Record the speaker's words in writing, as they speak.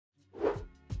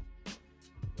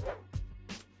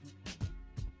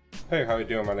Hey, how you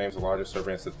doing? My name is Elijah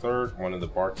Servants III, one of the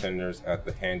bartenders at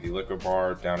the Handy Liquor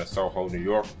Bar down in SoHo, New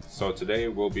York. So today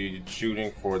we'll be shooting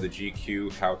for the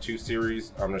GQ How-To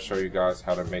series. I'm going to show you guys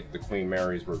how to make the Queen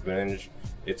Mary's Revenge.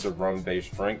 It's a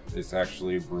rum-based drink. It's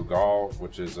actually Brugal,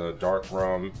 which is a dark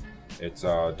rum. It's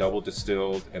double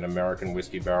distilled in American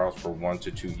whiskey barrels for 1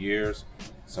 to 2 years.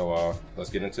 So let's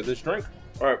get into this drink.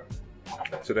 All right.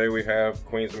 Today we have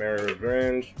Queen's Mary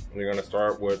Revenge. We're going to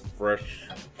start with fresh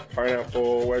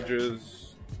pineapple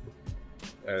wedges.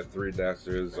 Add 3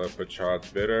 dashes of Pachad's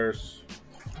bitters.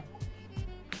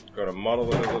 Going to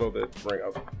muddle it a little bit, bring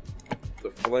up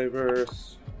the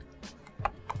flavors.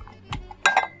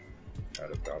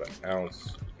 Add about 1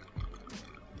 ounce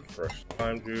fresh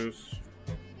lime juice.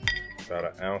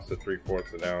 About 1 ounce to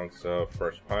 3/4 ounce of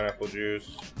fresh pineapple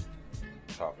juice.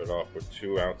 Top it off with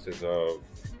 2 ounces of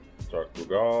dark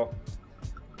Brugal.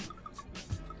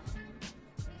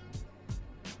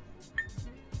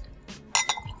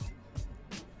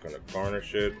 Gonna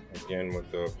garnish it again with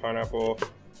the pineapple.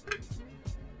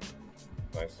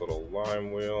 Nice little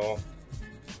lime wheel.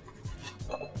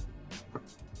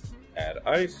 Add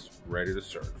ice, ready to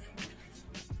serve.